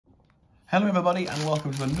Hello everybody and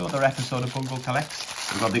welcome to another episode of Bungle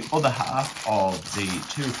Collects. We've got the other half of the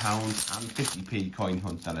 £2 and 50p coin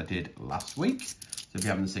hunt that I did last week. So if you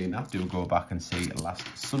haven't seen that, do go back and see last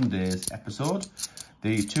Sunday's episode.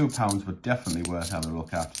 The £2 were definitely worth having a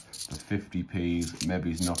look at. The 50p's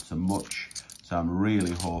maybe is not so much. So I'm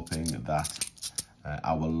really hoping that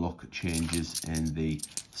our luck changes in the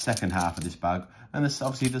second half of this bag. And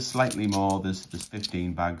there's slightly more. There's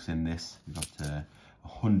 15 bags in this. We've got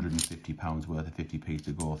 £150 worth of 50p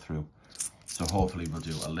to go through, so hopefully we'll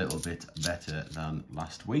do a little bit better than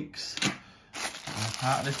last week's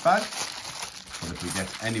part of this bag. But if we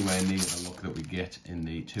get anywhere near the luck that we get in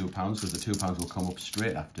the £2, because the £2 will come up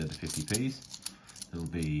straight after the 50p's, there'll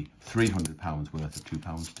be £300 worth of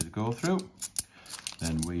 £2 to go through,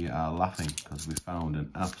 then we are laughing because we found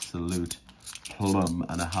an absolute plum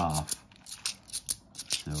and a half.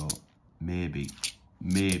 So maybe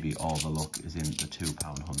all the luck is in the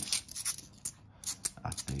 £2 hunts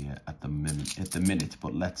at the minute,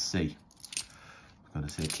 but let's see. I'm going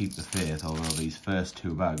to say keep the faith, although these first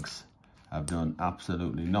two bags have done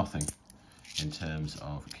absolutely nothing in terms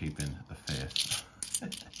of keeping the faith.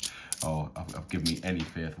 Or have given me any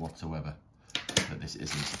faith whatsoever that this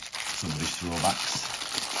isn't somebody's throwbacks.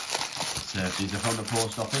 These are from the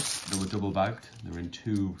post office. They were double bagged. They were in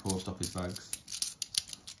 2 post office bags.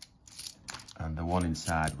 And the one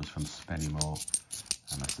inside was from Spennymoor,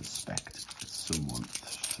 and I suspect that someone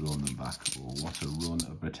thrown them back. Oh, what a run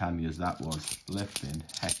of Britannias that was. Flipping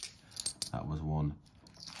heck. That was one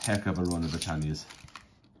heck of a run of Britannias.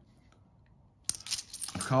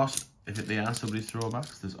 Of course, if they are somebody's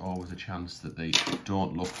throwbacks, there's always a chance that they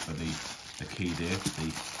don't look for the key date,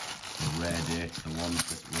 the rare date, the ones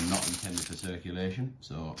that were not intended for circulation.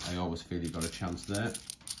 So I always feel you've got a chance there.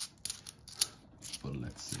 But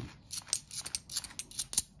let's see.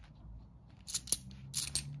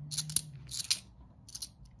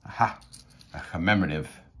 Aha, a commemorative.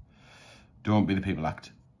 Don't be the people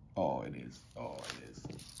act. Oh, it is. Oh,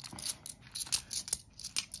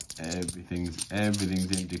 it is.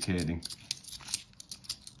 Everything's indicating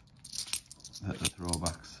that the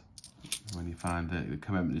throwbacks, when you find the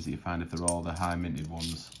commemoratives that you find, if they're all the high minted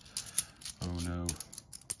ones. Oh no.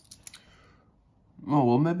 Oh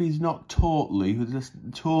well, maybe he's not totally. We'll just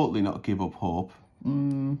totally not give up hope.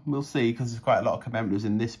 We'll see, because there's quite a lot of commemoratives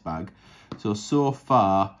in this bag. So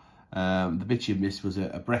far, the bit you missed was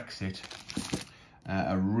a Brexit,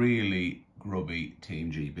 a really grubby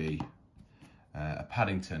Team GB, a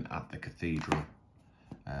Paddington at the Cathedral,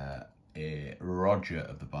 a Roger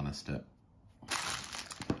of the Banister,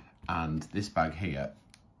 and this bag here.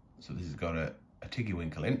 So this has got a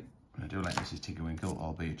Tiggywinkle in. I do like Mrs. Tiggywinkle,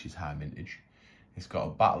 albeit she's high mintage. It's got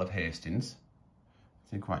a Battle of Hastings.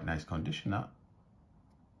 It's in quite nice condition, that.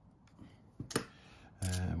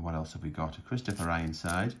 What else have we got? A Christopher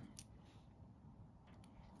Ironside,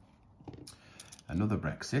 another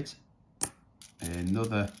Brexit,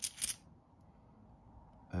 another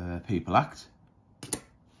People Act,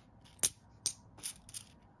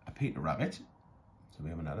 a Peter Rabbit. So we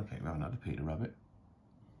haven't had a Peter Rabbit.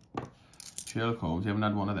 Sherlock Holmes, we haven't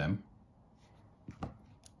had one of them.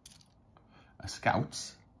 A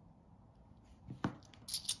Scouts.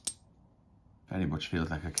 Very much feels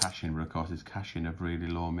like a cash-in, but of course it's cash-in of really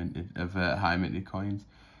low minted, high minted coins.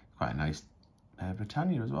 Quite a nice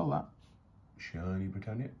Britannia as well, that. Shiny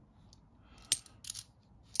Britannia.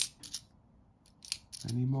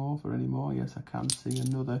 Any more for any more? Yes, I can see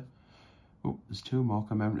another. Oh, there's 2 more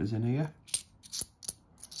commemoratives in here.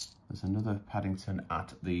 There's another Paddington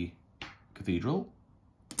at the Cathedral.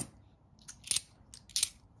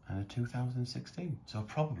 And a 2016. So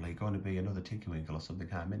probably going to be another Tiggywinkle or something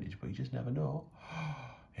high mintage, but you just never know.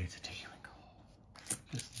 It's a Tiggywinkle.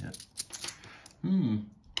 Just, yeah.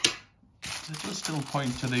 It does still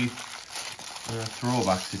point to the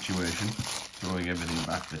throwback situation, throwing everything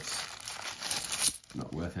back that's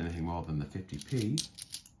not worth anything more than the 50p.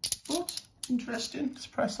 But interesting. Let's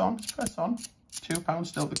press on. Let's press on. £2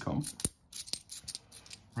 still to come.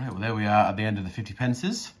 Right, well there we are at the end of the 50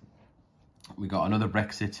 pences. We got another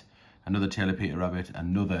Brexit, another Taylor Peter Rabbit,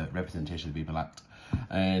 another representation of the People Act,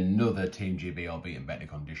 another Team GB, albeit in better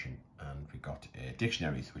condition, and we got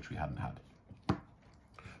dictionaries, which we hadn't had.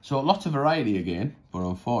 So lots of variety again, but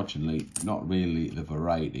unfortunately not really the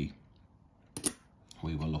variety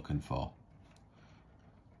we were looking for.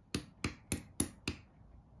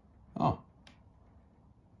 Oh,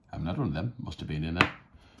 I haven't had one of them. Must have been in there.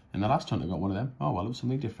 In the last hunt I got one of them. Oh well, it was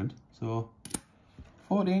something different. So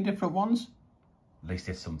 14 different ones. At least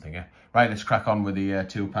it's something, eh? Right, let's crack on with the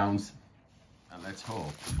 £2. And let's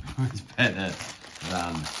hope it's better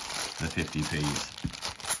than the 50p's.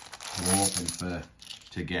 hoping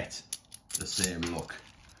to get the same look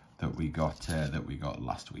that we got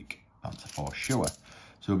last week. That's for sure.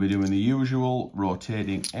 So we'll be doing the usual,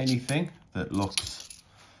 rotating anything that looks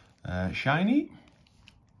shiny,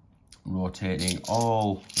 rotating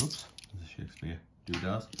all, oops, there's a Shakespeare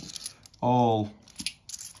doodads, all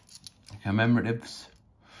commemoratives,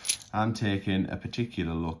 and taking a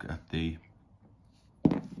particular look at the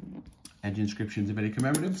edge inscriptions of any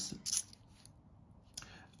commemoratives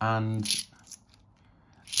and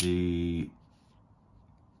the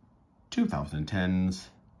 2010s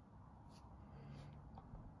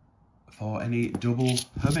for any double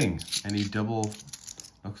hubbing, any double,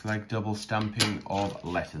 looks like double stamping of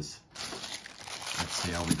letters. Let's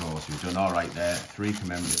see how we go. So we've done all right there. 3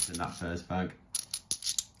 commemoratives in that first bag,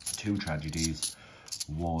 2 tragedies,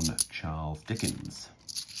 1 Charles Dickens.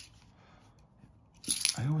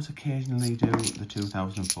 I always occasionally do the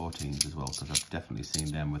 2014s as well, because I've definitely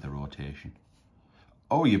seen them with a rotation.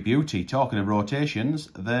 Oh, you beauty. Talking of rotations,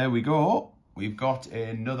 there we go. We've got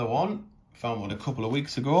another one. Found one a couple of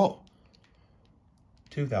weeks ago.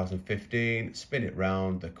 2015, spin it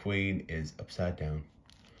round, the Queen is upside down.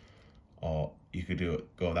 Or you could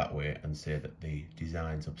go that way and say that the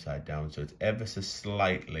design's upside down. So it's ever so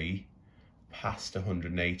slightly past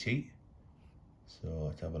 180. So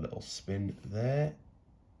let's have a little spin there.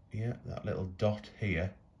 Yeah, that little dot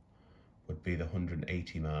here would be the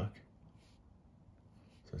 180 mark.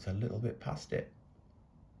 So it's a little bit past it.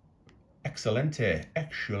 Excelente,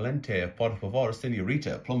 excelente, por favor,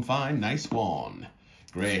 señorita, plum fine, nice one.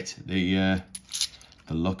 Great, the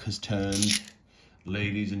luck has turned.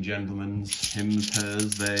 Ladies and gentlemen, hims,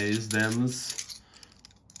 hers, theys, thems.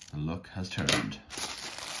 The luck has turned.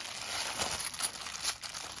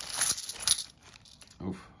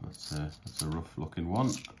 Oof, that's a rough looking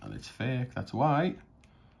one, and it's fake, that's why.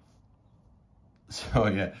 So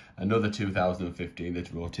yeah, another 2015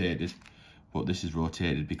 that's rotated, but this is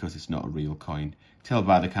rotated because it's not a real coin. Tell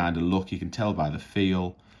by the kind of look, you can tell by the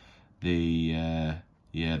feel. The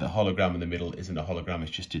yeah, the hologram in the middle isn't a hologram,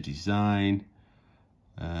 it's just a design.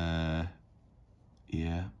 Yeah,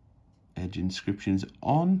 edge inscriptions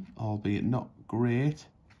on, albeit not great.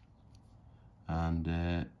 And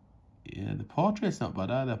yeah, the portrait's not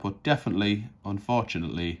bad either, but definitely,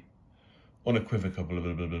 unfortunately,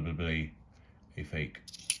 unequivocally a fake.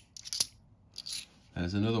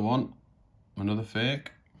 There's another one, another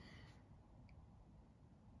fake.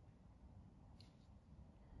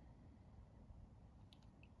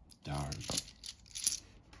 Darn.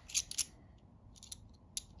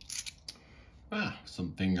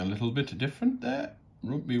 Something a little bit different there.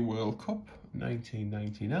 Rugby World Cup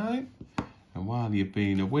 1999. And while you've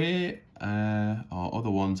been away, or other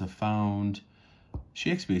ones have found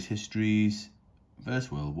Shakespeare's Histories, First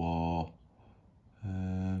World War,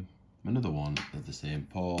 another one of the St.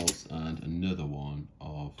 Paul's, and another one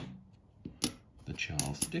of the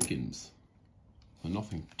Charles Dickens. So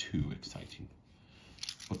nothing too exciting,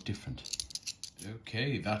 but different.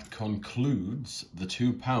 Okay, that concludes the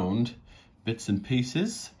 £2 bits and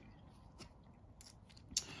pieces.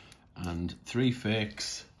 And 3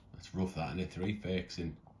 fakes. That's rough, that, isn't it? 3 fakes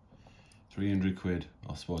in 300 quid.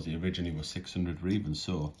 I suppose it originally was 600, or even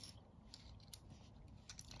so.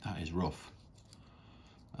 That is rough.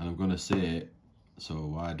 And I'm going to say, so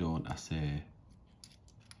why don't I say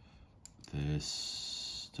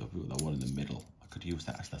this? So if we put that one in the middle, I could use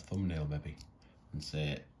that as the thumbnail maybe, and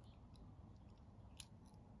say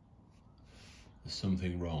there's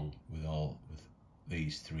something wrong with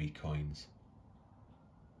these 3 coins.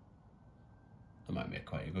 That might make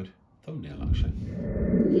quite a good thumbnail actually.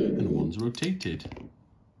 And one's rotated.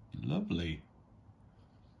 Lovely.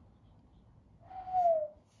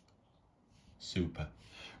 Super.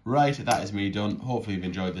 Right, that is me done. Hopefully you've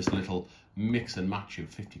enjoyed this little mix and match of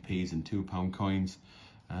 50p's and £2 coins.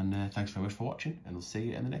 And thanks very much for watching, and I'll see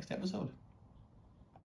you in the next episode.